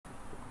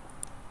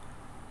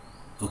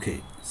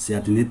Okay, so I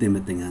didn't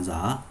think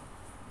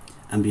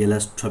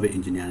MPLS traffic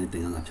engineering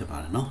thing on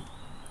the no.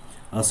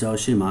 Also,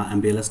 Shima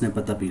MPLS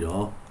never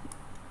tapiro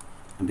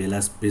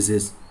MPLS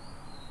business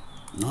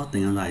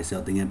nothing on I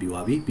sell thing at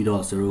BYB, but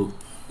also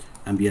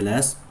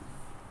MPLS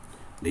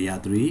layer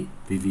 3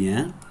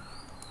 VVN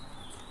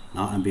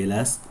now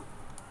MPLS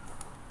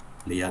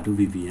layer 2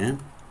 VVN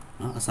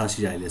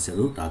Asashi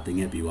Leseru, that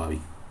thing at BYB.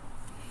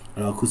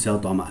 I could sell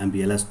Toma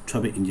MPLS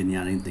traffic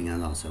engineering thing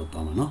and I'll sell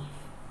Toma no.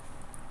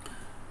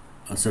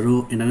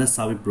 So, internet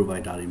service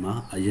provider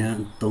a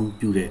young don't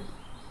build it.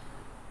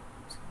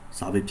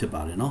 Service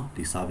chipare no,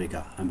 the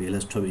Savica,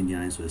 MPLS traffic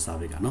engineering with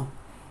Savica no.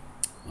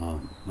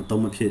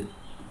 Matoma pit,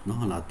 no,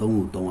 la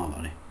don't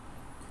valley.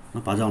 No,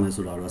 Pajan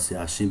Sura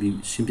Russia,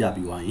 Shimpia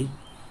Biwai,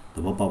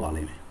 the Boba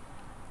Valley.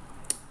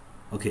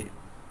 Okay,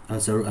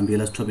 so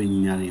MPLS traffic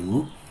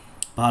engineering,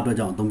 Padre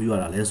John, don't be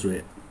a less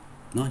rate.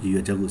 No, you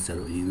are just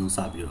you know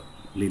Sabio,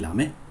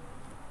 Lilame.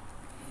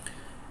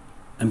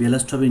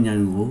 MPLS traffic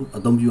engineering, a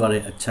don't you are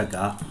a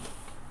checker,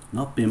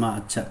 no,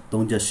 Pima a check,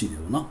 don't just see you,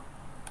 no.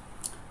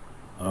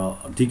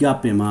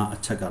 Diga Pima a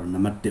checker,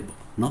 number tip,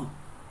 no.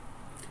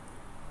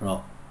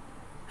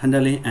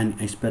 Handling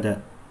and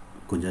expected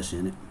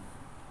congestion.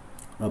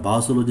 A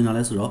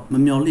Barcelona rock,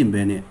 Mammy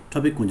Bene,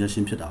 traffic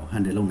congestion pit out,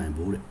 handle on and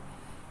board.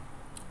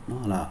 No,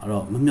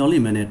 la, Mammy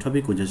Mene,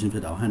 traffic congestion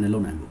pit out, handle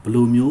on and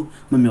blue mule,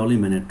 Mammy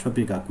Mene,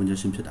 traffic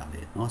congestion pit out,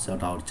 no,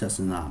 sell out chest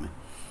and army.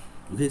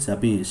 Okay,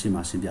 Sabi, Shima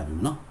Sindia,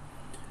 no.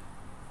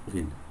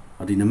 Okay,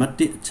 or the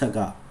pneumatic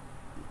chugga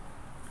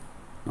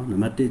no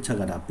pneumatic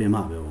chugga that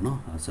Pema no,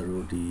 so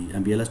the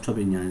MPLS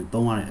traffic engineering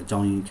don't want a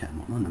joining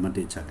camera, no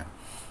pneumatic chugga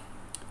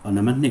or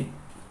pneumatic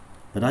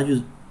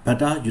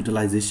better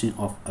utilization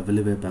of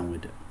available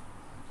bandwidth.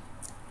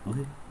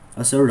 Okay,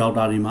 a server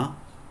router rima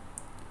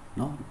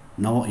no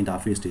now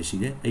interface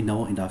station a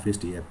now interface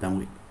the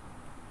bandwidth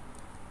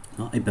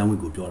no a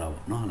bandwidth go pure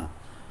no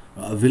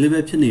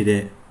available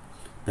pinny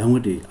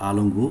bandwidth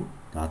alongo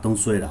that don't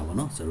swear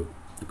no so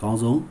the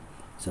console,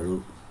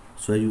 so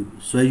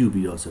swear you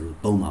be also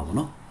Toma,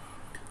 no?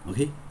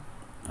 Okay,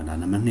 and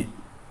I'm a minute.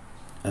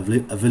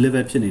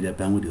 Available penny that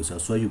bandwidth, so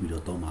swear you be the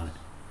Toma.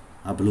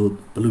 I blew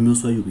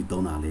swear you be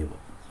Tona label.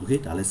 Okay,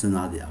 that lesson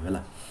are the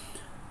Avella.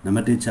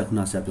 Namatin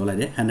Chakuna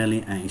Sapiola,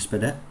 handling and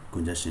expected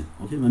congestion.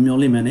 Okay, when you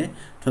only many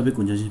traffic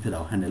congestion pit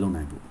out handle on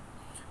my book.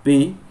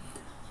 Being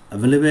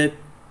available,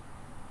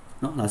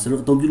 no, that's a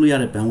don't you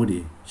at a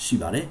bandwidth,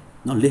 Shibare,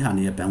 no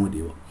Lihani a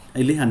bandwidth. A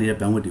Lihani a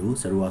bandwidth,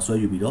 so I saw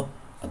you be the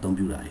I don't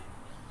do that.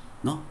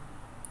 No,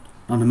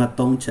 no,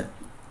 don't check.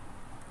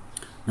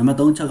 Number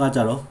don't check out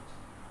Jaro.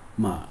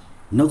 Ma,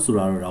 no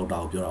sura router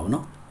of your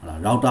no.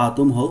 Router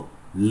tom ho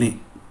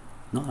link.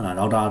 No,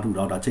 router to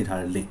router check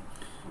her link.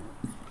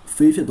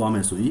 Fish it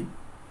one sui.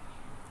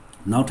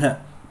 Now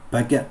tap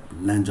packet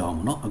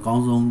lanjom, no, a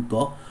console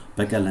to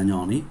packet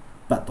lanjoni,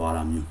 but to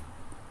aram.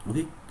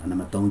 Okay, and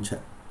number don't check.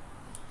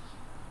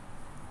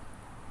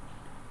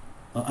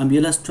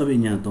 MPLS traffic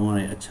engineering don't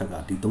worry a check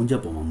out the don't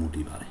jump on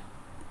multi-body.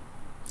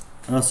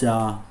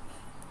 Russia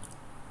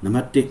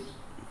pneumatic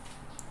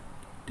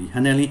the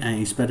handling and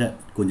expected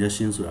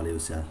congestion sur la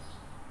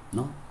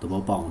no the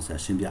boba on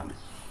session diame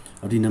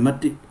or the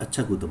pneumatic a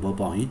check with the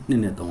boba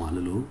in it on a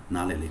little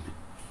nale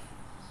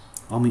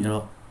Omi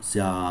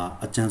sia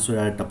a chance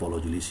where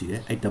topology she a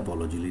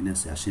topology in a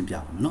session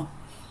diame no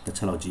the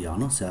chalogy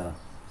no sia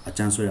a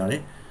chance where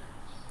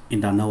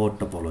internal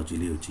topology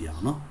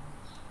no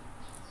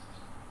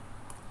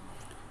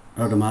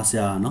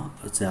Rodamasia no,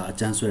 say a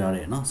chance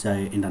where no,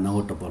 say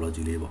internal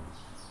topology label.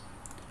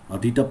 Or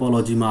the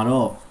topology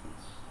maro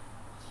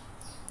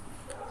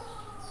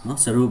no,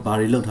 Seru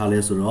Barilo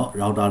Talesuro,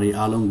 Rautari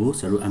Alongo,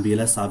 Seru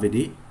MPLS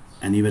Savidi,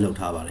 and Evelo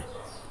Tabare.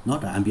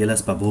 Not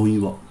MPLS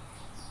Baboivo.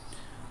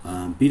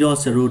 Pido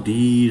Seru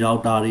di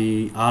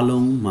Rautari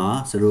Along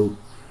Ma, Seru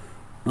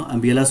no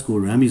MPLS go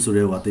Rami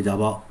Sure what the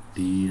Java,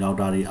 the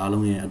Rautari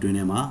Along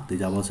Adrenema, the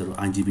Java Seru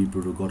IGB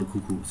protocol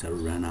Cuckoo,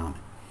 Seru Ranam.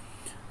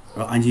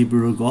 IGB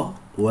protocol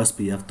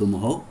OSPF to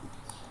Moho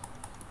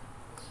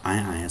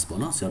IIS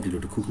Bono, so to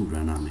Cuckoo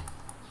Raname.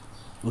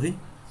 Okay,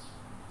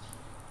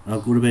 a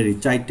good very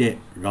tight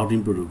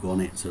routing protocol,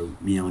 so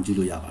me on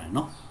Gilo Yava,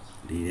 no?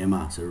 The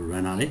Emma, so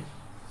Ranare.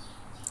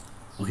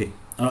 Okay,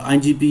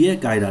 IGB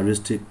guide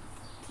restrict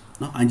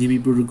no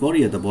IGB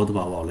protocol at the bottom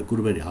of our good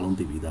very along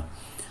the vida.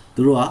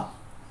 Through a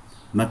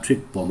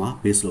metric poma,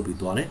 base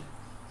lobituare.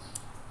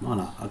 No,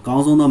 a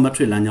council no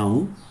metric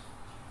lanyahu.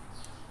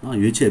 No,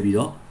 you check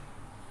video.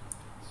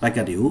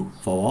 Packet you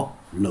for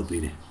low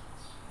bid.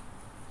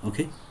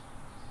 Okay.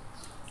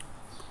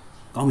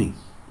 Coming.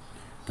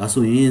 That's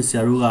why in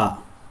Saruga.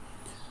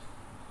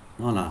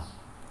 No la.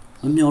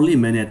 Only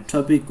minute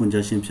traffic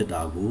congestion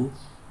shetago.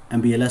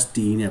 MPLS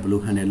T in a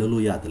blue hand a little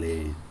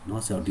yadle. No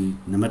Saudi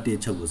Namate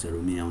Chago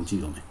Serumi on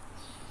Giome.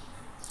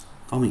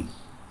 Coming.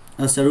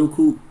 A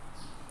Saruku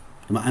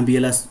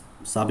MPLS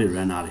Sabi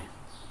Ranare.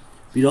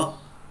 Pido.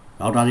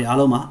 Rautari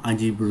Aloma,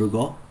 Anji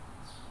Brugo.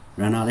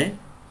 Ranare.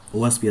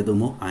 OSP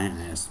Adomo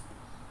IIS.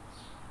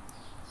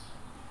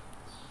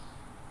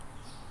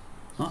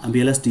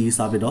 MPLS T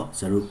Sabido,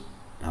 Seru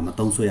ဒါမ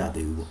တုံးဆွဲရ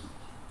သေးဘူးပေါ့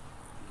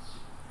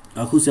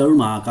အခုဆရာတို့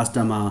မှာ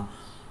customer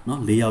เนาะ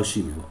4ယောက်ရှိ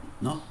မယ်ပေါ့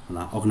เนาะဟုတ်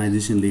လား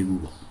organization 4ခု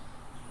ပေါ့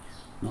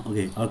เนาะ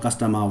okay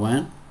customer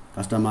 1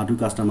 customer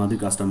 2 customer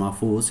 3 customer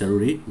 4ဆရာ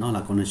တို့တွေเนาะ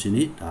လား connection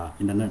တွေဒါ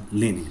internet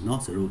link တွေเนาะ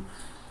ဆရာတို့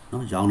เนา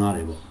ะရောင်းထားတ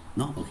ယ်ပေါ့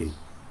เนาะ okay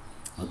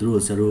သူ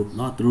တို့ဆရာတို့เ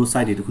นาะသူတို့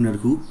site တွေတစ်ခုနဲ့တ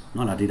စ်ခုเน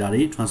าะလား data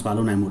တွေ transfer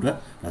လုပ်နိုင်မှုအတွက်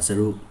ဒါဆရာ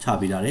တို့ချ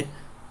ပေးထားတယ်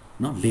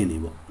เนาะ link တွေ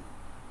ပေါ့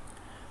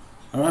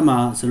အဲ့ဒါမှာ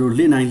ဆရာတို့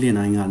link 9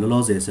ကလော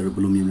လောဆယ်ဆရာတို့ဘ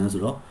ယ်လိုမြင်လဲ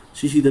ဆိုတော့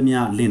ရှိသမျှ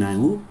link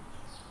 9ကို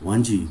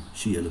 1G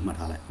ရှိရလို့မှတ်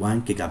ထားလိုက်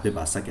1 gigabit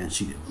per second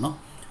ရှိတယ်ပေါ့နော်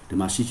ဒီ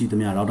မှာရှိသ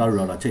မျှ router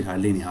ချိတ်ထား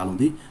တဲ့ link တွေအားလုံး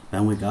ဒီ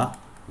bandwidth က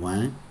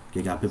1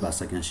 gigabit per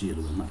second ရှိရ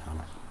လို့မှတ်ထား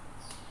လိုက်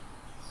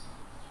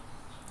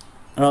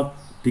အဲ့တော့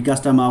ဒီ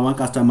customer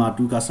 1 customer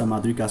 2 customer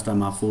 3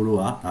 customer 4တို့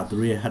ကဒါသူ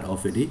တို့ရဲ့ head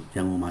office တွေရ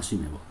န်ကုန်မှာရှိ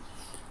နေပေါ့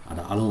အဲ့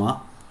ဒါအားလုံးက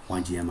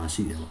 1GM မှာ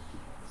ရှိတယ်ပေါ့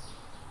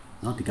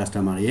နော်ဒီ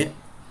customer ရဲ့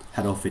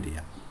head office တွေက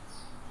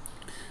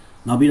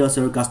နောက်ပြီးတော့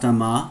server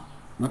customer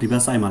နော်ဒီဘ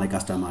က် site မှာလည်း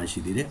customer ရှိ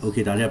သေးတယ်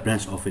okay ဒါတွေက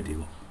branch office တွေ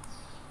ပေါ့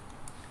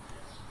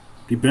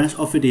ဒီ branch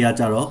office တွေက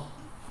ကြတော့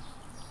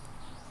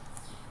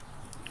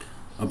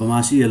ဘာမှ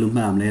ရှိရလို့မှ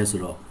တ်ရမလဲဆို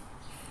တော့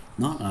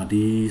เนาะ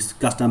ဒီ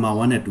customer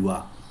 1နဲ့2က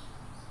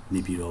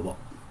နေပြီးတော့ပေါ့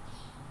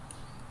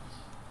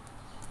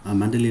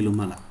မန္တလေးလို့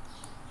မှတ်လား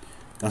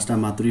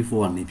customer 3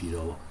 4ကနေပြီး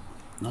တော့ပေါ့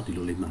เนาะဒီ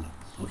လိုလေးမှတ်လား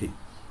okay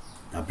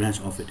ဒါ branch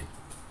office တွေ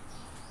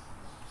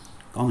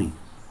ကောင်းပြီ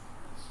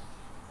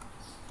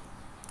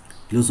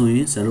ဒီလိုဆိုရ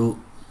င်ဆရာတို့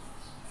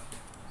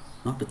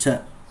เนาะတစ်ချက်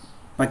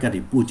packet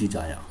တွေပို့ကြည့်ကြ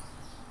ရအောင်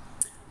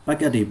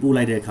packet တွေပို့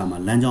လိုက်တဲ့အခါမှာ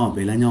လမ်းကြောင်းကဘ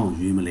ယ်လမ်းကြောင်းကို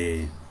ရွေးမလဲ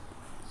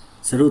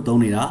ဆရာတို့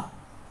သုံးနေတာ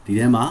ဒီ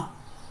ထဲမှာ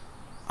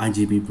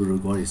IGP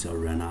protocol တွေဆရာ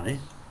တို့ run ထားတယ်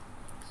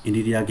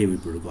Interior Gateway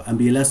Protocol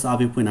MPLS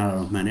service ဖွင့်ထားတာ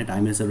တော့မှန်တယ်ဒါ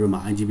ပေမဲ့ဆရာတို့မှာ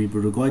IGP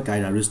protocol ရဲ့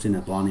characteristic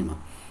နဲ့သွားနေမှာ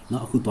เนา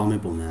ะအခုသွားမ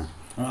ယ့်ပုံစံအဲ့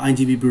တော့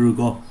IGP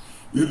protocol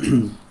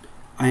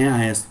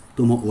INIS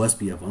တို့မ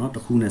OSPF ပေါ့เนาะတ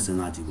စ်ခုနဲ့စဉ်း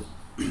စားကြည့်ပေါ့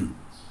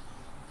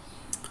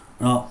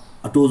အဲ့တော့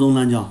အတိုးဆုံးလ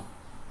မ်းကြောင်း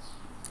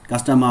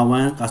customer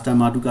 1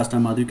 customer 2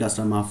 customer 3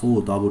 customer 4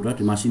ကိုသွားဖို့အတွက်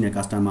ဒီမှာရှိနေ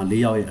customer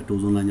 4ယောက်ရဲ့အတူ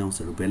ဆုံးလမ်းကြောင်း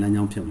ဆိုတော့ဘယ်လမ်း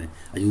ကြောင်းဖြစ်မလဲ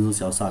အရင်ဆုံးဆ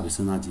ရာစပြီးစ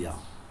ဉ်းစားကြည့်အော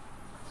င်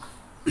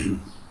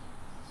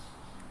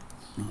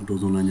အတူ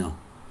ဆုံးလမ်းကြောင်း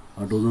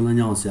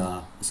ကိုဆရာ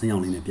အစင်းအော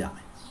င်လေးနဲ့ပြမ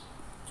ယ်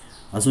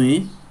အဲဆိုရ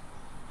င်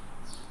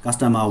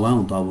customer 1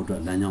ကိုသွားဖို့အတွ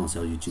က်လမ်းကြောင်းကိုဆ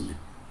ရာယူကြည့်မယ်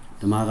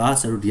ဒီမှာက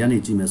ဆရာတို့ဒီကနေ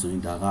ကြည့်မယ်ဆိုရ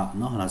င်ဒါက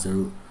เนาะဟာဆရာ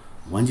တို့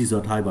 1G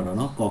ဆိုထားပါတော့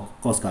เนาะ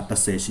cost က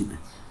10ရှိမ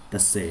ယ်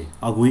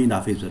10 outgoing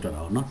interface ဆို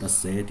တော့เนาะ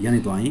10ဒီကနေ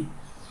သွားရင်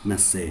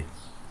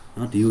20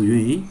နော်ဒီကို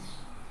ရွေးရင်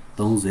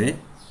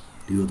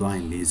30ဒီကိုသွားရ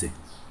င်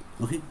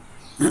40 okay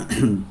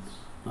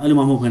အဲ့လို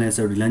မှမဟုတ်ခနဲ့ဆ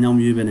ရာတို့ဒီလမ်းကြောင်း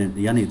ရွေးပဲနဲ့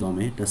ဒီကနေသွားမ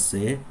ယ်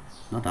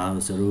10နော်ဒါ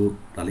ဆရာတို့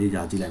ဒါလေး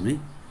ကြာကြည့်လိုက်မယ်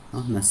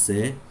နော်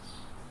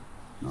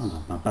20နော်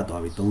ငါပတ်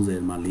သွားပြီ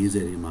30မှာ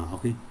40ဒီမှာ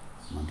okay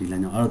ဒီလ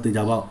မ်းကြောင်းအဲ့တော့တေ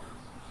ချာပေါက်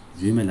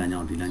ရွေးမယ်လမ်းကြော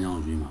င်းဒီလမ်းကြောင်း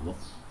ကိုရွေးမှာပေါ့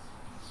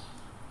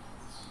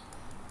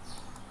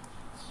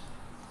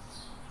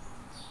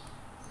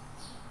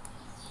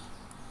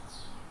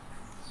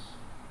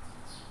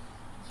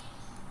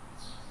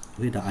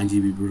ဒါ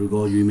IGP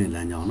protocol ရွေးမယ်လ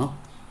မ်းကြောင်းเนาะ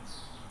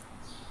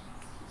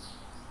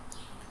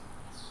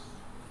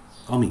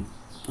ကောင်းပြီ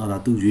အဲ့ဒါ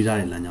သူရွေးထား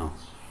တဲ့လမ်းကြောင်း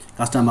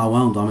customer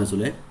 1ကိုသွားမယ်ဆို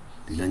လဲ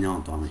ဒီလမ်းကြောင်း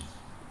ကိုသွားမယ်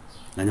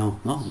လမ်းကြောင်း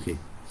เนาะ okay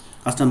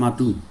customer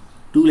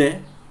 2လဲ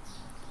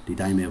ဒီ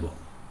တိုင်းပဲပေါ့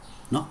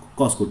เนาะ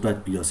cost ကိုတွက်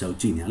ပြီးတော့ဆရာ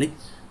ကြည့်နေရလေ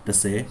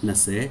10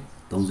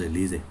 20 30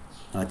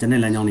 40ကျန်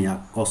တဲ့လမ်းကြောင်းတွေက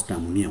cost တန်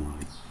မှုမြင့်သွား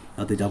ပြီ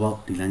အဲ့တေချာပေါက်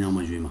ဒီလမ်းကြောင်း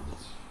မှာရွေးမှာပေါ့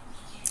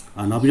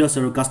နောက်ပြီးတော့ဆ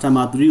ရာ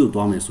customer 3ကို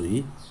သွားမယ်ဆိုရ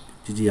င်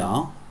ကြည့်အော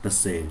င်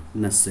10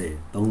 20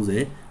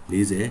 30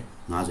 40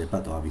 50ပ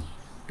တ်သွားပြီ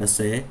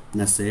10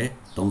 20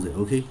 30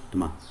 okay ဒီ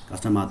မှာ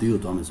customer 3ကို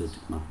သွားမယ်ဆိုဒီ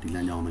မှာဒီလ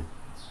မ်းကြောင်းပဲ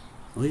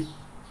okay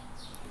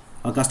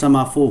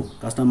customer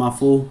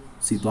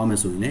 4စီသွားမယ်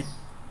ဆိုရင်လည်း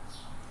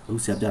အခု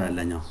ဆရာပြတဲ့လ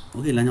မ်းကြောင်း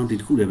okay လမ်းကြောင်းဒီ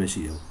တစ်ခုတည်းပဲ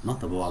ရှိတယ်เนาะ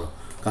သဘောကတော့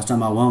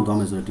customer 1ကိုသွား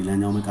မယ်ဆိုတော့ဒီလမ်း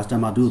ကြောင်းပဲ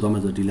customer 2ကိုသွားမ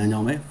ယ်ဆိုတော့ဒီလမ်းကြော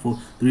င်းပဲ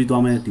3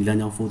သွားမယ်ဒီလမ်း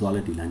ကြောင်း4သွားလဲ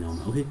ဒီလမ်းကြောင်း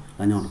ပဲ okay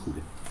လမ်းကြောင်းတစ်ခုတ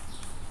ည်း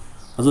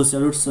အဲ့ဆိုဆရာ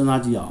တို့စဉ်း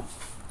စားကြည့်အောင်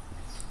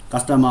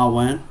customer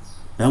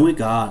 1 bandwidth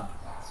က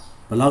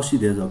ဘယ်လောက်ရှိ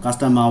တယ်ဆိုတော့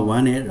customer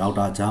 1နဲ့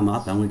router ကြားမှာ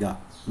bandwidth က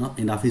เนาะ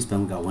interface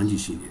bandwidth က 1G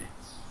ရှိနေတယ်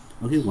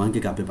okay 1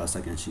 gigabit per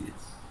second ရှိတယ်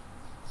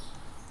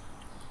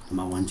ဒီ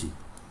မှာ 1G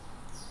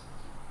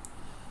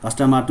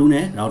customer 2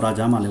နဲ့ router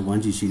ကြားမှာလည်း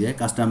 1G ရှိတယ်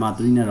customer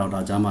 3နဲ့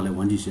router ကြားမှာလည်း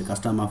 1G ရှိတယ်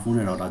customer 4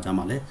နဲ့ router ကြား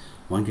မှာလည်း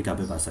 1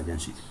 gigabit per second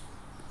ရှိတယ်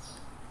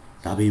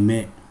ဒါပေ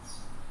မဲ့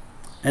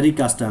အဲ့ဒီ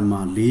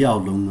customer 4ယော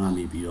က်လုံးက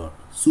နေပြီးတော့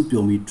စု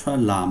ပြုံပြီးထွက်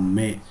လာ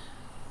မဲ့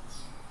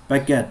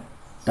packet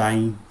တို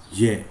င်း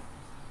ရဲ့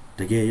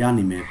တကယ်ရ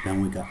နိုင်မဲ့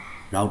bandwidth က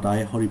router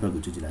ရဲ့ hotspot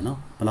ကိုကြည့်ကြည့်လိုက်နော်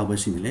ဘယ်လောက်ပဲ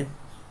ရှိနေလဲ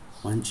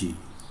 1G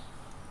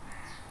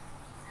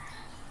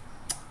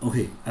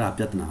okay အဲ့ဒါ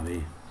ပြဿနာပဲ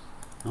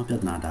เนาะပြဿ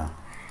နာဒါ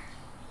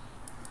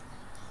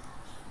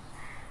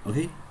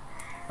okay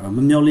မ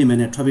မြောက်လိမ့်မယ်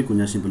နဲ့ traffic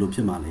congestion ဘယ်လိုဖြ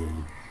စ်မှာလဲ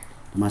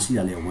ဒီမှာရှိ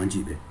တာလေ 1G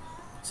ပဲ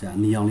ဆရာအ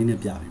နီအောင်လေးနဲ့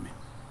ပြပေးမယ်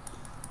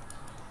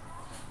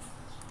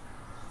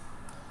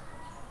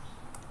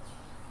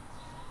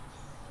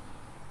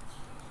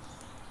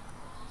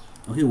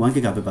okay 1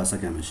 gigabit per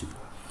second ပဲရှိတ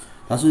ယ်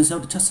ဒါဆိုရင်ဆရာ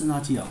တစ်ချက်စဉ်း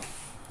စားကြည့်အောင်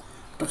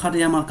တခါတ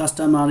ရံမှာ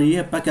customer တွေ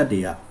ရဲ့ packet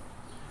တွေက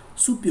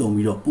စုပြုံ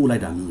ပြီးတော့ပို့လို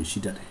က်တာမျိုးရှိ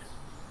တတ်တယ်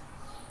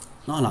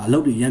နော်ဟာလားအလု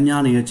ပ်တွေရမ်း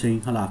များနေတဲ့ချိန်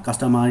ဟာလား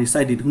customer တွေ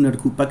site တွေတစ်ခုနဲ့တ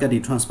စ်ခု packet တွေ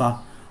transfer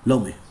လု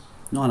ပ်မယ်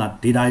နော်ဟာလား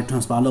data တွေ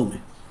transfer လုပ်မ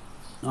ယ်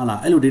နော်ဟာလား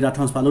အဲ့လို data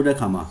transfer လုပ်တဲ့အ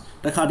ခါမှာ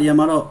တခါတရံ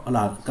မှာတော့ဟာ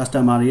လား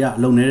customer တွေကအ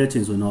လုပ်နေတဲ့ချိ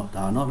န်ဆိုရင်တော့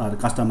ဒါနော်ဟာလား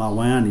customer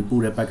 1ကနေ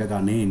ပို့တဲ့ packet က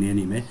နေနေ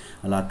နေမယ်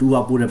ဟာလား2က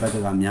ပို့တဲ့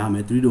packet ကများမ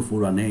ယ်3 to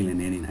 4ကနေလည်း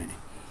နေနေနိုင်တယ်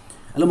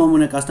အဲ့လိုမှမဟု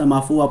တ်နဲ့ customer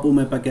 4ကပို့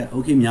မဲ့ packet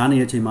okay များနေ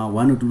တဲ့ချိန်မှာ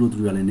1 to 2 to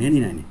 3ကလည်းနေ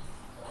နေနိုင်တယ်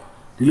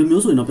ဒီလို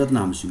မျိုးဆိုရင်တော့ပြဿ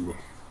နာမရှိဘူးပေါ့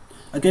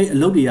အကဲအ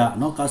လုပ်တွေက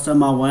နော်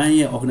customer 1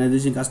ရဲ့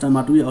organization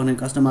customer 2ရဲ့ organization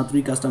customer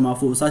 3 customer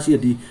 4အစရှိ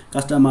တဲ့ဒီ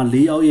customer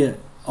 4ယောက်ရဲ့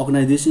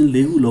organization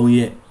 4ခုလုံး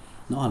ရဲ့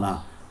နော်ဟာလား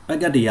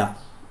packet တွေက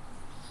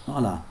နော်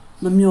ဟာလား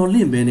မမျော်လ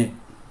င့်ပဲနဲ့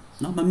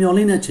နော်မမျော်လ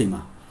င့်တဲ့ချိန်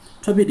မှာ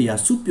traffic တွေက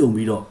စုပြုံ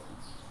ပြီးတော့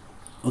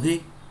okay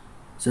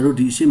ဇတို့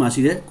ဒီအရှိမ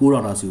ရှိတဲ့6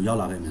 router စီကိုရောက်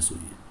လာခဲ့မယ်ဆို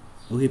ရင်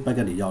okay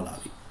packet တွေရောက်လာ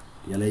ပြီ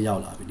ဒီကလည်းရော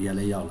က်လာပြီဒီက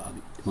လည်းရောက်လာ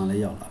ပြီဒီမှာလ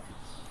ည်းရောက်လာပြီ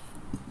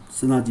စ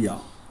ဉ်းစားကြည့်အော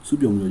င်စု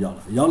ပြုံပြီးတော့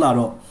ရောက်လာ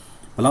တော့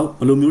ဘယ်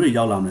လိုမျိုးတွေ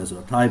ရောက်လာမလဲဆို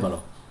တော့ထားရပါ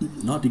တော့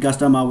เนาะဒီ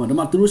customer 1ဒီ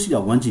မှာသူတို့ရှိတာ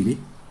 1G လေ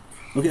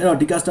okay အဲ့တော့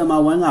ဒီ customer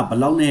 1ကဘယ်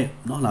လောက်နဲ့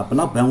เนาะလားဘယ်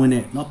လောက် bandwidth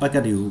နဲ့เนาะ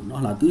packet တွေကိုเนาะ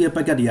လားသူရဲ့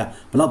packet တွေက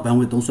ဘယ်လောက်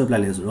bandwidth သုံးစွဲပလို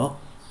က်လဲဆိုတော့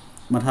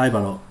မှတ်ထားရပါ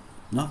တော့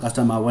เนาะ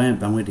customer 1ရဲ့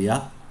bandwidth တွေက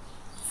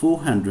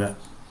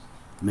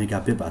400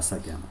 megabit per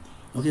second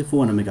okay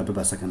 400 megabit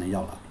per second နဲ့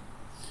ရောက်လာပြီ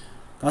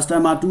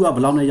customer 2ကဘ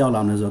ယ်လောက်နဲ့ရောက်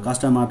လာမလဲဆိုတော့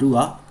customer 2က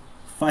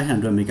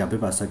500 megabit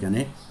per second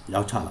နဲ့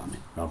ရောက်ချလာမ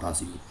ယ် router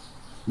စီကို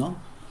เนาะ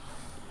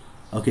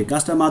okay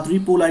customer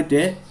 3ပို့လိုက်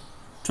တဲ့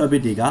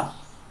traffic တွေက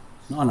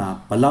เนาะလား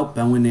ဘယ်လောက်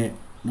bandwidth နဲ့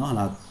เนาะ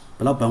လားဘ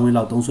ယ်လောက် bandwidth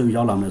လောက်သုံးစွဲပြီး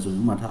ရောက်လာမလဲဆိုရ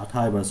င်ဥပမာ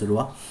ထားရပါဆို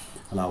တော့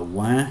ဟလာ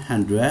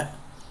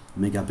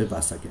100 megabit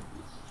per second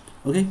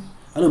okay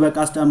အဲ့လိုပဲ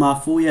customer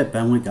 4ရဲ့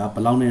bandwidth ကဘ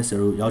ယ်လောက်နဲ့ဆို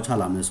တော့ရောက်ချ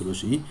လာမလဲဆိုလို့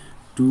ရှိရင်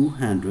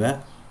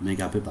200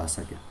 megabit per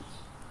second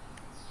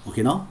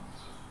okay เนาะ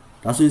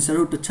ဒါဆိုရင်ဆို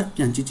တော့တစ်ချက်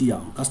ပြန်ကြည့်ကြည့်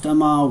အောင်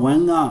customer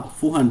 1က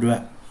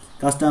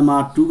400 customer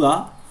 2က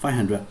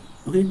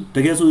500okay တ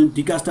ကယ်ဆိုရင်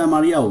ဒီ customer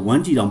တွေက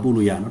 1G တောင်ပို့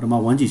လို့ရနော်ဒီမှာ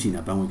 1G ရှိနေ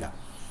တာ bandwidth က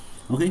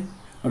okay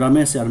အဲ့ဒါ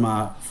မဲ့ဆရာဒီမှာ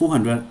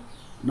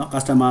400เนาะ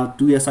customer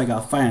 2ရဲ့ site က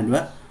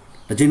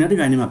500တစ်ချိန်နဲ့တစ်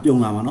ချိန်နဲ့မှာပြုံ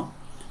လာမှာเนาะ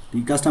ဒီ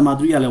customer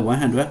 3ကလည်း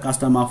100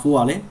 customer 4က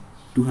လည်း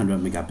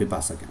200 megabit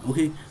per second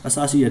okay အစ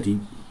ရှိတဲ့ဒီ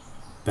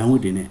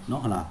bandwidth တွေနဲ့เนา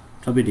ะဟလာ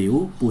traffic တွေ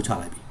ကိုပို့ချ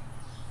လိုက်ပြီ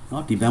เนา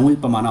ะဒီ bandwidth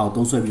ပမာဏကို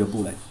သုံးစွဲပြီးတော့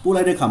ပို့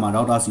လိုက်တဲ့ခါမှာ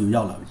router စီကို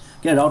ရောက်လာပြီ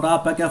ကဲ router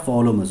packet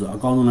follow လို့မဆိုအ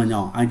ကောင်းဆုံးလမ်း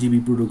ကြောင်း IGP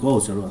protocol ကို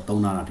ဆရာတို့က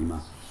သုံးတာဒီမှာ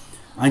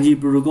IG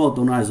protocol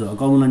သုံးတာဆိုတော့အ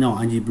ကောင်းဆုံးလမ်းကြောင်း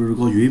IG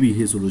protocol ရွေးပြီး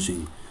ဟေ့ဆိုလို့ရှိရ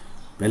င်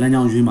ဘယ်လမ်း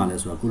ကြောင်းရွေးမှာလဲ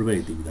ဆိုတော့ကိုရဘက်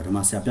တွေသိပြီဒါဒီ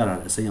မှာဆရာပြတာ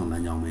တဲ့အစိမ်းရောင်လ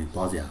မ်းကြောင်းပဲ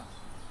သွားစရာ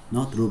เน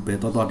าะသူတို့ဘယ်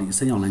တော့ဒီအ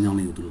စိမ်းရောင်လမ်းကြောင်း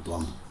လေးကိုသူတို့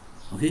သွားမှာ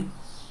okay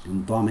ဒီ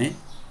မှာသွားမယ်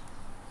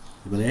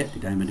ဒီဘက်လည်းဒီ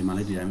တိုင်းပဲဒီမှာလ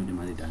ည်းဒီတိုင်းပဲဒီ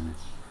မှာလည်းဒီတိုင်း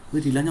ပဲ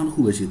ဒီလမ်းကြောင်းတစ်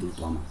ခုပဲရှိသူတို့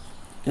သွားမှာ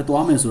ကဲ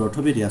သွားမယ်ဆိုတော့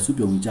traffic တွေကစု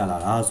ပြုံပြီးကြာလာ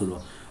တာဆို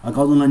တော့အ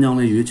ကောင်းဆုံးလမ်းကြောင်း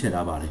လေးရွေးချယ်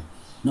ထားပါတယ်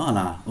เนาะဟာ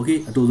လား okay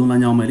အတူဆုံးလ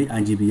မ်းကြောင်းပဲလေ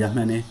IGP ရ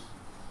မှန်တယ်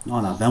เนาะ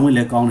ဟာလား bandwidth လ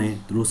ည်းကောင်းတယ်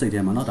သူတို့စိတ်ထဲ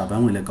မှာเนาะဒါ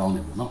bandwidth လည်းကောင်းတ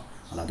ယ်ပေါ့เนาะ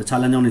ဟာလားတခြား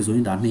လမ်းကြောင်းတွေဆိုရ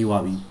င်ဒါနှေး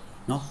သွားပြီ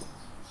เนาะ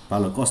ဘာ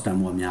လို့ cost တန်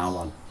မို့များ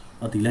သွား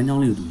လို့ဒီလမ်းကြော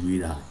င်းလေးကိုသူ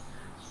ရွေးတာ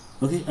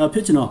okay ဖြ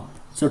စ်ချင်တော့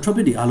ဆိုတော့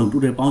traffic တွေအားလုံး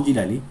total ပေါင်းကြည့်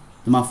လိုက်လေ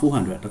ဒီမှာ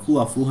400တစ်ခု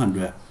က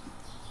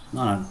400เน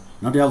าะ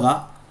နောက်တစ်ယောက်က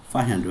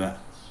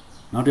500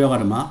နောက်တစ်ယောက်က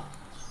ဒီမှာ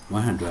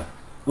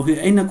100 okay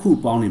အဲ့နှစ်ခု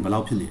ပေါင်းရင်ဘယ်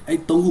လောက်ဖြစ်နေအဲ့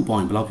သုံးခုပေါ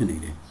င်းရင်ဘယ်လောက်ဖြစ်နေ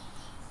လဲ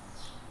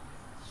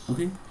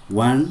okay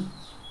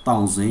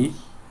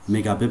 1000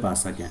 megabit per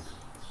second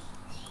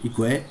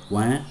equal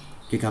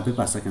 1 gigabit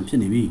per second ဖြစ်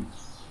နေပြီ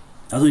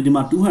ဒါဆိုဒီ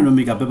မှာ200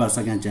 megabit per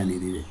second ကျန်နေ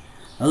သေးတယ်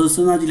ဒါဆိုစ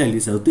ဉ်းစားကြည့်လိုက်လေ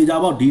ဆိုတော့တေချာ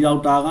ပေါက်ဒီ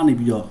router ကနေ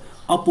ပြီးတော့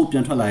output ပြ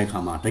န်ထွက်လာတဲ့အခါ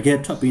မှာတကယ်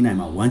ထွက်ပေးနိုင်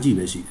မှာ 1G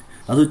ပဲရှိတယ်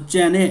ဒါဆိုကျ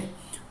န်တဲ့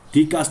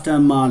ဒီ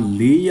customer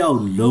 4ယောက်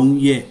လုံး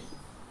ရဲ့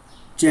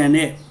ကျန်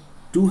တဲ့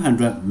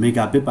200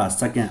 megabit per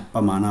second ပ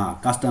မာဏ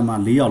customer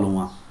 4ယောက်လုံး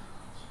က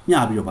ည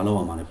ပြီးတော့မလုပ်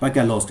အောင်ပါလဲ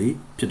packet loss တွေ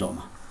ဖြစ်တော့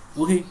မှာ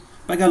okay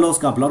packet loss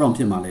ကဘယ်လောက်တောင်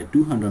ဖြစ်မှာလဲ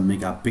200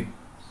 megabit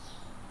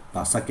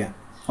per second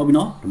ဟုတ်ပြီ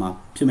နော်ဒီမှာ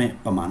ဖြစ်မဲ့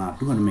ပမာဏ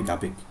200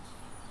 megabit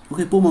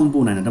okay ပို့မ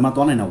ပို့နိုင်တယ်ဒီမှာ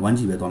သွားနိုင်တာ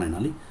 1G ပဲသွားနိုင်တာ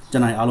လေကျ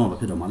န်နိုင်အားလုံးက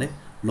ဖြစ်တော့မှာလေ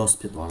loss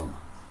ဖြစ်သွားတော့မှာ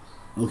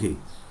okay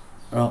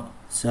အဲ့တော့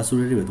ဆရာဆို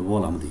တွေပဲသဘော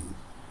လားမသိဘူး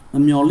မ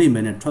မျော်လင့်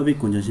မဲနဲ့ traffic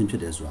congestion ဖြ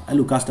စ်တယ်ဆိုတာအဲ့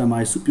လို customer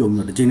တွေစုပြုံပြီး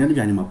တော့တစ်ချိန်နဲ့တစ်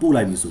ပြိုင်တည်းမှာပို့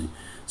လိုက်ပြီဆိုရင်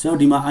ဆရာ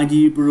တို့ဒီမှာ IG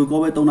protocol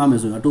ပဲသုံးထားမယ်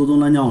ဆိုရင်အတူ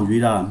ဆုံးလမ်းကြောင်းကို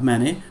ရွေးတာမှန်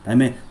တယ်ဒါပေ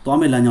မဲ့သွား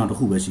မဲ့လမ်းကြောင်းတစ်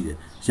ခုပဲရှိတယ်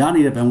ရ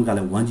နေတဲ့ bandwidth ကလ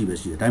ည်း 1G ပဲ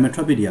ရှိတယ်ဒါပေမဲ့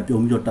traffic တွေကပြုံ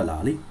ပြီးတော့တက်လာ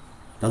လေ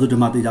ဒါဆိုဒီ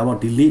မှာတေချာပေါ့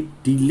ဒီ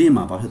link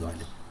မှာဘာဖြစ်သွား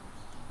လဲ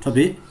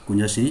traffic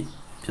congestion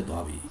ဖြစ်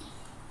သွားပြီ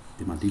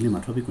ဒီမှာဒီ link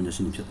မှာ traffic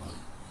congestion ဖြစ်သွားပြီ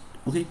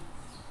okay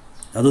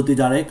ဒါဆိုတေ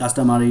ချာတဲ့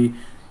customer တွေ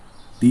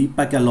ဒီ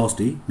packet loss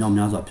တွေညောင်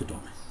များစွာဖြစ်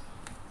တော့မယ်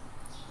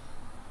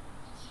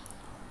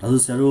ဒါ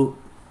ဆိုဆရာတို့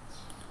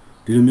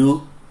ဒီလိုမျိုး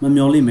မ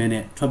မျော်လင့်မဲ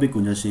နဲ့ traffic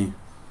congestion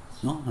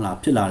เนาะဟလာ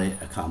ဖြစ်လာတဲ့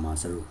အခါမှာ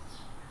ဆရာတို့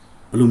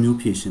ဘယ်လိုမျိုး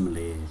ဖြေရှင်းမ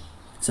လဲ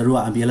ဆရာတို့က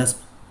MPLS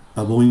ဘ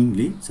ဘုံကြီး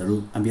လေဆရာ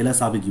တို့ MPLS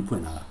service ကြီးဖွ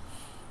င့်လာတာ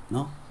เน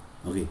าะ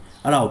okay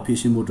အဲ့ဒါကိုဖြေ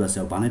ရှင်းဖို့အတွက်ဆ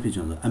ရာဘာနဲ့ဖြေရှ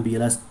င်းလဲဆို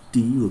MPLS T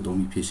ကိုသုံး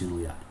ပြီးဖြေရှင်း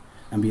လို့ရတယ်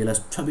MPLS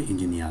traffic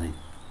engineer လေး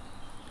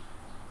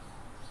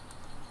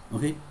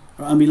okay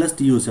အဲ့ MPLS T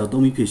ကိုဆရာ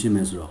သုံးပြီးဖြေရှင်းမ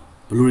ယ်ဆိုတော့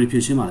ဘယ်လိုတွေဖြေ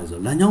ရှင်းမှာလဲဆို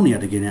တော့လမ်းကြောင်းတွေက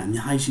တကယ်နဲ့အ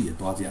များကြီးရှိတယ်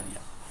သွားကြရတ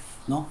ယ်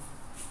เนาะ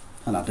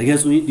ဟာလားတကယ်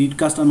ဆိုရင်ဒီ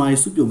customer တွေ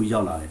စုပြုံပြီး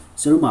ရောက်လာတယ်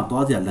ဆရာတို့မှာ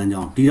သွားစရာလမ်း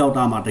ကြောင်းဒီ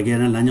router မှာတကယ်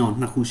တမ်းလမ်းကြောင်း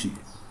နှစ်ခုရှိတ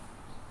ယ်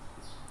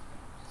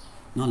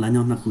နော်လမ်း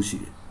ကြောင်းနှစ်ခုရှိ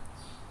တယ်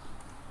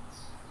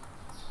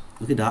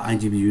okay ဒါ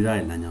IGP ယူရ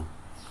တဲ့လမ်းကြောင်း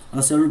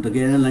ဆရာတို့တက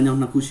ယ်တမ်းလမ်းကြောင်း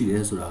နှစ်ခုရှိတ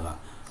ယ်ဆိုတာက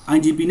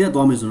IGP နဲ့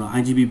သွားမယ်ဆိုတော့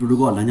IGP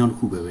protocol လမ်းကြောင်းတစ်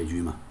ခုပဲ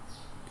ရွေးမှာ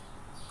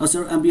ဆရာ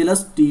တို့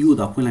MPLS TU ကို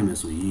သာဖွင့်လိုက်မယ်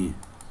ဆိုရင်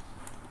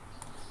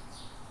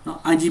နော်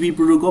IGP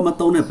protocol မ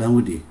သုံးတဲ့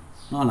bandwidth တွေ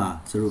နော်လား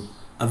ဆရာတို့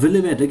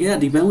available တကယ်က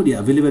ဒီ bandwidth တွေ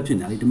available ဖြစ်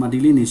နေတာလေဒီမှာ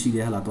delay နေရှိတ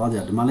ယ်ဟာလားသွားကြ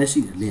ဒီမှာလည်းရှိ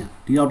တယ် link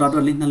ဒီ router အတွ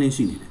က် link 2 link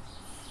ရှိနေတယ်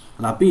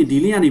ဟာလားပြီးဒီ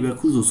link ကနေပဲ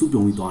ခုဆိုစု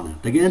ပြုံပြီးသွားတယ်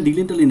တကယ်ဒီ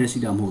link 1 link နဲ့ရှိ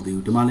တာမဟုတ်သေး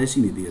ဘူးဒီမှာလည်းရှိ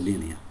နေသေးတယ် link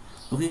တွေက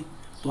okay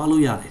သွား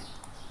လို့ရတယ်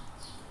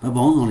ဘယ်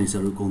ဘောင်းဆောင်လေးဆရာ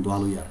တို့ကုန်သွား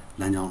လို့ရတယ်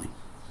လမ်းကြောင်းလေး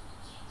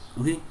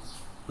okay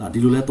လာဒီ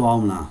လိုလဲသွားအော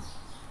င်မလား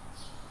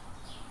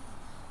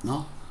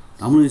နော်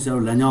ဒါမှမဟုတ်ဆရာ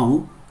တို့လမ်းကြောင်းကို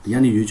ဒီက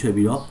နေရွေးချယ်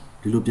ပြီးတော့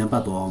ဒီလိုပြန်ပ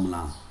တ်သွားအောင်မ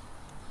လား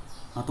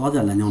သွားကြ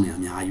လမ်းကြောင်းတွေအ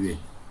များကြီးပဲ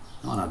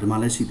နော်လားဒီမှာ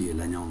လည်းရှိသေးတယ်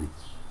လမ်းကြောင်းတွေ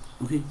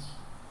okay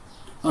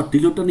ဒီ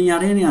လိုတနေရာ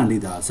တဲ့နေရာ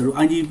လေးဒါဆရာတို့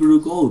IG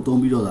protocol ကိုသုံး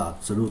ပြီးတော့ဒါ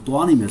ဆရာတို့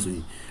သွားနိုင်မယ်ဆိုရ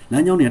င်လ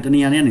မ်းကြောင်းတွေကတနေ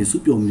ရာနဲ့နေစု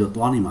ပြုံပြီးတော့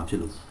သွားနိုင်မှာဖြစ်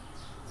လို့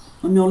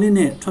မမျော်လင့်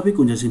တဲ့ traffic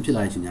congestion ဖြစ်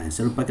လာတဲ့အချိန်ကျရင်ဆ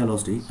ရာတို့ packet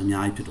loss တွေအ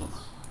များကြီးဖြစ်တော့မှာ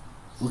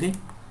okay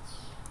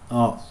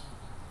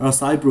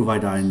site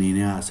provider အနေ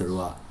နဲ့ကဆရာတို့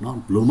ကနော်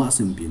ဘလို့မှအဆ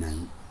င်မပြေနိုင်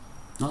ဘူး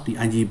เนาะဒီ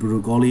IG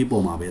protocol လေးပုံ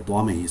မှာပဲ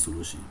သွားမယ်ဆို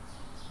လို့ရှိရင်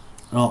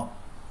အဲ့တော့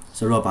ဆ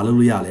ရာတို့ကဘာလုပ်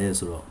လို့ရလဲ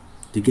ဆိုတော့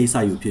ဒီကိစ္စ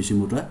ကိုဖြည့်ရှင်း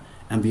မှုအတွက်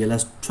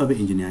MPLS traffic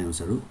engineering ကို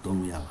ဆရာတို့သုံး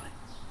လို့ရပါတယ်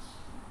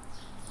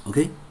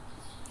okay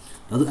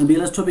ဒါဆို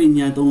MPLS traffic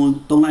engineering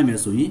သုံးလိုက်မယ်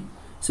ဆိုရင်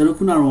ဆရာတို့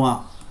ခုနကတော့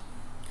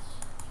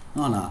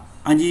နော်လား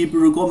IG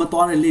protocol မ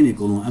သွားတဲ့ link တွေအ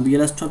ကုန်လုံး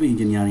MPLS traffic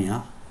engineering က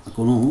အ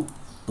ကုန်လုံး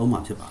သုံးမှာ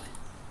ဖြစ်ပါတယ်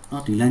เนา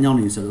ะဒီလမ်းကြောင်း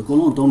တွေဆရာတို့အကုန်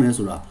လုံးသုံးတယ်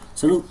ဆိုတာ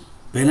ဆရာတို့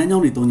ဘယ်လမ်းကြော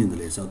င်းတွေသုံးကျင်တယ်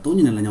လဲဆိုတော့သုံး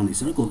ကျင်တဲ့လမ်းကြောင်းတွေ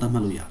ဆရာတို့ကုန်သတ်မှ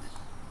တ်လို့ရတယ်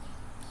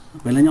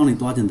ဘယ်လမ်းကြောင်းတွေ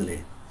သွားကျင်တယ်လဲ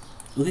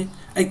okay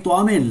အဲ့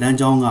သွားမဲ့လမ်း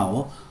ကြောင်းကရော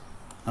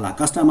ဟာလား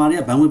customer တွေ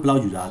က bandwidth ဘယ်လော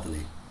က်ယူထားတယ်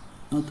လဲ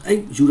နော်အဲ့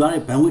ယူထား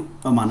တဲ့ bandwidth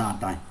ပမာဏအ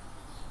တိုင်း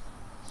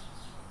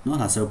နော်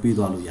လားဆရာပေး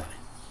သွားလို့ရတယ်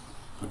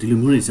ဒီလို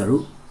မျိုးတွေဆရာ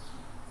တို့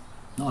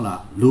နော်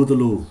လားလိုသ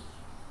လို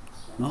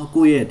နော်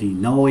ကိုယ့်ရဲ့ဒီ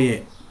now ရဲ့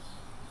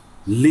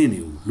link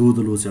တွေ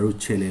ကိုလိုသလိုဆရာတို့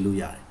ချဲလဲလို့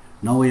ရတယ်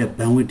now ရဲ့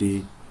bandwidth တွေ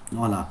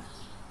နော်လား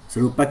ဆရာ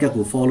တို့ packet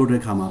ကို follow တဲ့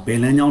အခါမှာဘယ်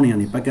လမ်းကြောင်းတွေက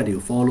နေ packet တွေ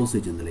ကို follow စေ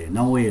ချင်တယ်လဲ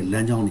now ရဲ့လ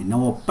မ်းကြောင်းတွေ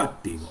now pack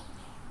တွေပေါ့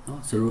နော်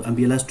ဆရာတို့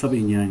MPLS traffic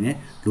engineering နဲ့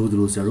လိုသ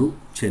လိုဆရာတို့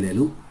ချဲလဲ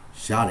လို့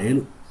ရတယ်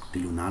လို့ဒီ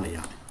လိုနားလည်ရ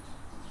တယ်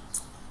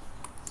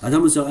ဒါကြော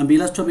င့်မို့ဆရာ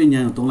MPLS traffic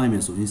engineering ကိုသုံးလိုက်မ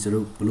ယ်ဆိုရင်ဆရာ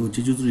တို့ဘယ်လို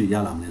ကျေးဇူးတွေရ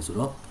လာမလဲဆို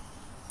တော့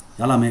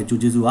ရလာမယ့်အ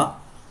ကျိုးကျေးဇူးက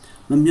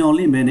မမျှော်လ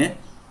င့်မဲနဲ့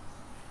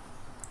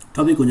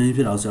traffic congestion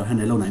ဖြစ်တာကိုဆရာ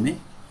handle လုပ်နိုင်မယ်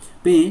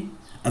ပြီးရင်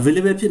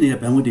available ဖြစ်နေတဲ့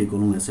bandwidth တွေအကု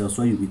န်လုံးလည်းဆရာ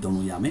ဆွဲယူပြီးသုံး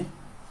လို့ရမယ်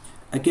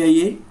အကယ်၍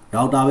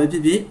 router ပဲဖြ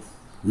စ်ဖြစ်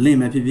link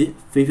ပဲဖြစ်ဖြစ်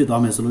fake ဖြစ်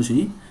သွားမယ်ဆိုလို့ရှိ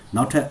ရင်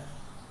နောက်ထပ်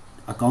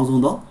အကောင်း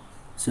ဆုံးတော့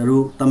ဆရာ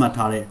တို့သတ်မှတ်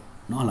ထားတဲ့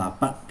နော်လား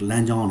ပတ်လ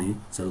မ်းကြောင်းတွေ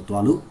ဆရာတို့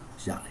သွားလို့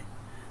ရတယ်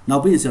နော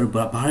က်ပြီးဆရာတို့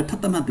ဘာထပ်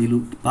သတ်မှတ်သေး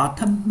လို့ဘာထ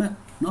ပ်မှတ်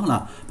နော်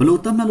လားဘယ်လို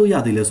သတ်မှတ်လို့ရ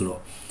သေးလဲဆိုတော့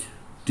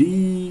ဒီ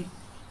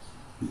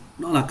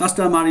နော်လား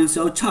customer တွေဆ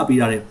ရာတို့ချပေး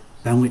ရတဲ့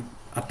bandwidth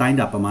အတိုင်း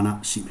တာပမာဏ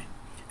ရှိမယ်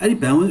အဲ့ဒီ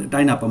bandwidth အ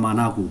တိုင်းတာပမာ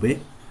ဏကိုပဲ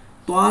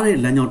သွားတဲ့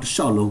လမ်းကြောင်းတစ်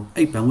လျှောက်လုံး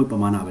အဲ့ bandwidth ပ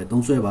မာဏပဲ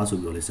သုံးစွဲပါဆို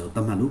ပြီးတော့လေဆရာတို့သ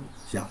တ်မှတ်လို့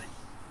ရတယ်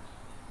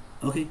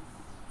okay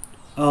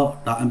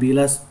ဒါ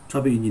MPLS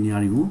traffic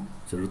engineering ကို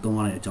ဆရာတို့သုံးရ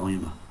တဲ့အကြောင်းရ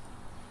င်းပါ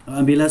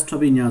MPLS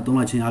traffic engineering သုံး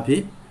လိုက်ခြင်းအဖြ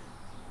စ်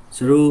ဆ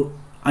ရာတို့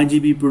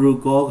IGP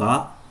protocol က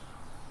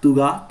သူ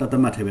ကတ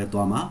တ်မှတ်ထဲပဲ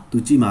သွားမှာသူ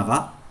ကြည့်မှာက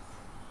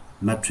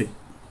metric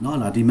เนาะ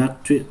လားဒီ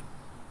metric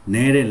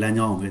နဲတဲ့လမ်း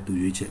ကြောင်းကိုပဲသူ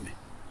ရွေးချယ်မယ်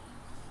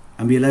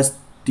MPLS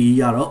T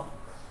ရတော့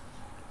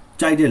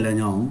ကြိုက်တဲ့လမ်း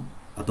ကြောင်းကို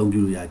အသုံးပြု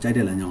လို့ရတယ်ကြိုက်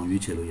တဲ့လမ်းကြောင်းကို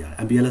ရွေးချယ်လို့ရတယ်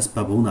MPLS ဘ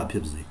တ်ဘုံသာဖြ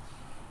စ်ပါစေ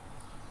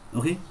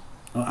okay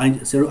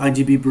ဆရာတို့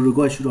IGP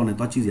protocol ရှုတော့နေ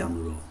သွားကြည့်စရာမ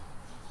လိုတော့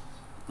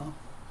နော်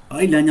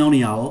အဲ့လမ်းကြောင်း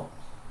တွေရော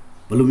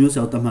ဘယ်လိုမျိုးဆ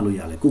ရာတို့သတ်မှတ်လို့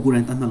ရလဲကိုယ်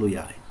တိုင်သတ်မှတ်လို့ရ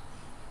တယ်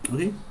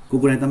okay ကို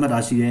ယ်တိုင်သတ်မှတ်တာ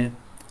ရှိတယ်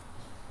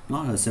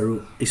နော်ဆရာတို့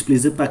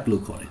explicit pack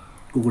လို့ခေါ်တယ်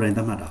ကိုယ်တိုင်သ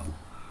တ်မှတ်တာဟုတ်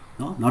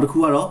နော်နောက်တစ်ခု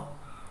ကတော့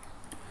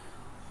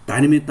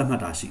dynamic သတ်မှ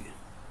တ်တာရှိတယ်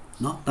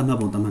နော်သတ်မှတ်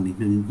ပုံသတ်မှတ်နည်း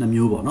နှစ်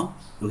မျိုးပေါ့နော်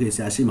okay ဆ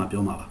ရာရှေ့မှာ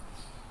ပြောမှာပါ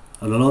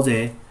လောလောဆ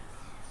ယ်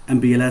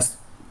MPLS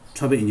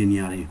traffic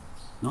engineering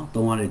နော်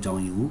သုံးရတဲ့အကြော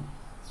င်းရင်းကို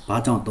ဘာ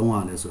ကြောင့်သုံးရ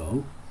လဲဆိုတော့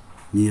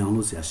မြင်အောင်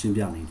လို့ဆရာရှင်း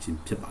ပြနေခြင်း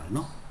ဖြစ်ပါတယ်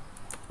နော်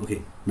okay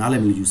နားလ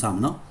ည်မှုယူဆမ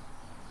ယ်နော်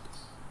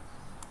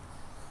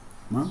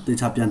တေ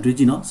ချာပြန်တွေး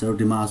ကြည့်နော်ဆရာတို့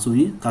ဒီမှာဆိုရ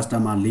င်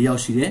customer 4ယော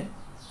က်ရှိတယ်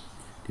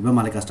ဒီဘက်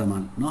မှာလည်း customer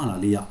နော်ဟာလား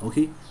4ယောက်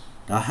okay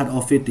ဒါ head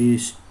office တွေ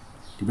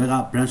ဒီဘက်က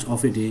branch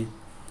office တွေ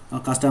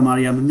customer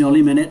တွေကမမျှော်လ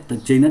င့်မဲနဲ့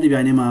ချိန်နဲ့ဒီပို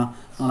င်းထဲမှာ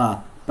ဟုတ်လား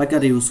packet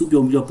တွေကိုစု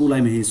ပြုံပြီးတော့ပို့လို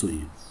က်မယ်ဟေ့ဆိုရ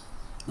င်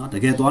နော်တ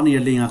ကယ်သွားနေ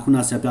တဲ့ link ကခုန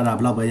ဆက်ပြတာဘ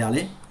ယ်လောက်ပဲရ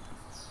လဲ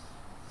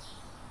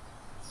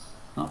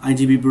နော်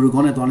IGP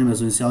protocol နဲ့သွားနေမယ်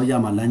ဆိုရင်ဆရာရ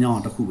မှာလမ်းကြော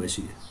င်းတစ်ခုပဲ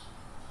ရှိတယ်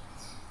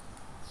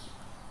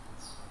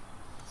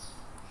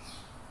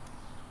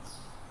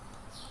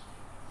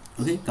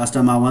okay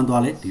customer 1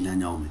သွားလဲဒီလမ်း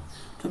ကြောင်းပဲ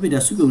ထပ်ပြီး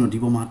တော့စုပြုံတော့ဒီ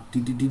ပေါ်မှာဒီ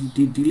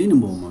link နံ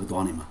ပါတ်မှာပဲ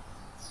သွားနေမှာ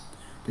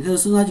တကယ်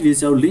စဉ်းစားကြည့်လေ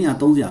ဆရာတို့ link ရ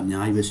30အ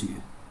များကြီးပဲရှိတ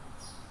ယ်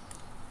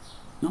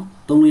နော်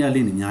သုံးလို့ရ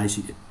link တွေအများကြီး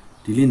ရှိတယ်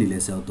ဒီ link တွေလ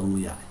ည်းဆရာတို့သုံး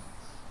လို့ရတယ်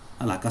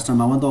ဟာလား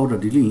customer 1သွား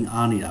တော့ဒီ link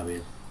အားနေတာပဲ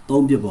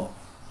3ပြစ်ပေါ့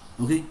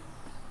okay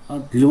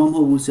ဒီလိုမှမ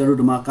ဟုတ်ဘူးဆရာတို့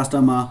ဒီမှာ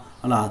customer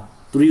ဟလာ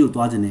3ကို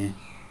သွားခြင်းနေ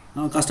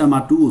နော် customer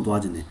 2ကိုသွား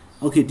ခြင်းနေ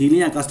okay ဒီ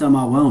နေ့က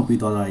customer 1ကိုပြီး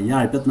သွားတာရ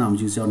တယ်ပြဿနာမ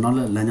ရှိဘူးဆရာနောက်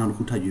လမ်းကြောင်းတစ်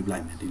ခုထပ်ရွေးပြလို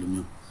က်မယ်ဒီလို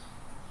မျိုး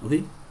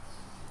okay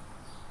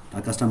ဒါ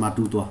customer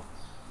 2သွား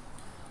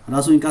အဲ့ဒါ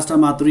ဆိုရင်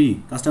customer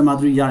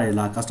 3ရတယ်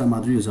လား customer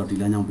 3ကိုဆိုတော့ဒီ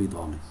လမ်းကြောင်းပြီး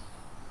သွားမယ်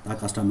ဒါ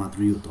customer 3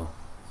ကိုသွား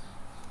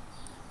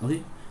okay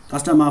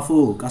customer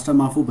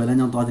 4ဘယ်လမ်း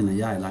ကြောင်းသွားခြင်းလဲ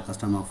ရတယ်လား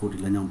customer 4ဒီ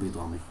လမ်းကြောင်းပြီး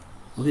သွားမယ်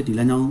okay ဒီ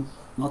လမ်းကြောင်း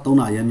နော်3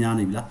တာအရင်များ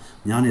နေပြီလား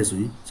များနေဆို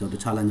ရင်ကျွန်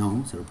တော်တခြားလမ်းကြောင်း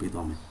ကိုကျွန်တော်ပေး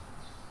သွားမယ်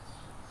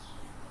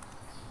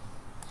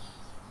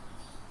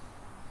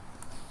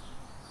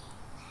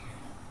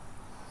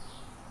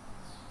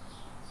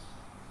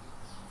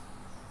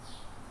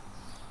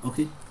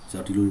okay ကျွ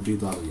န်တော်ဒီလိုပေး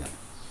သွားလို့ရတယ်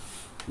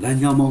လမ်း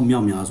ကြောင်းပေါင်းမြော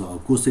က်များဆို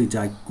တော့ကိုယ်စိတ်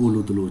ကြိုက်ကို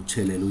လိုတလို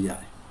ချဲလဲလို့ရ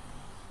တယ်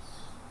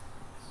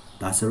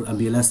ဒါဆို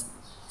MPLS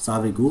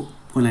survey ကို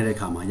ဖွင့်လိုက်တဲ့အ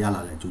ခါမှာရ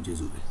လာတဲ့အကျိုးကျေး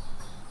ဇူးပဲ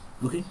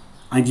okay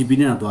IGP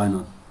နဲ့တော့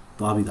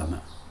သွားပြီးသားမှ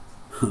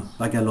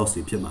packet loss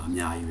တွေဖြစ်မှာအ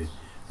များကြီးပဲ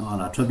เนาะဟာ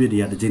လား traffic တွေ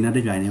ကတစ်ချိန်နဲ့တ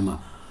စ်ပြိုင်တည်းမှာ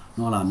เน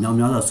าะဟာလားမြောင်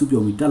များစွာစု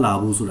ပြုံပြီးတက်လာ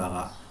ဖို့ဆိုတာက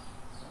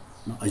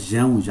เนาะအရ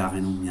န်ကိုရာခို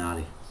င်နှုန်းများတ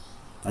ယ်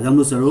ဒါကြောင့်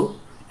လို့ဆိုတော့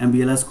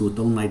MPLS ကို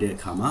တုံးလိုက်တဲ့အ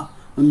ခါမှာ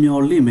မ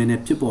မျော်လင့်မဲနဲ့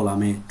ဖြစ်ပေါ်လာ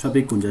မယ့်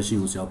traffic congestion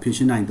ကိုဆရာဖြည့်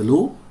ရှင်းနိုင်တယ်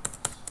လို့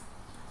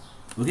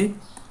okay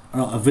အဲ့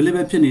တော့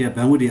available ဖြစ်နေတဲ့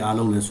bandwidth တွေအား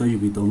လုံးလည်းဆွဲယူ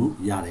ပြီးသုံးလို့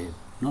ရတယ်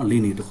เนาะ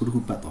link တွေတစ်ခုတစ်ခု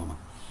ပတ်သွားမှာ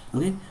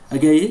okay အ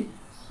ကယ်၍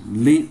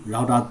 link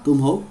router သို့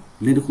မဟုတ်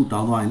link တစ်ခုတော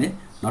င်းသွားရင်လည်း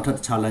နောက်ထပ်တ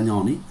ခြားလမ်းကြော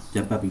င်းတွေပြ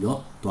န်ပတ်ပြီးတော့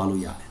သွား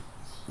လို့ရတယ်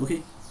okay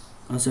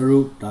ဆရာ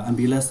တို့ဒါ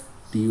MPLS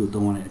ဒီကို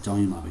သုံးရတဲ့အကြောင်း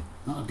ရင်းပါပဲ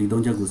เนาะဒီ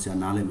သုံးချက်ကိုဆရာ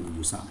နားလည်မလို့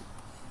ယူဆမယ်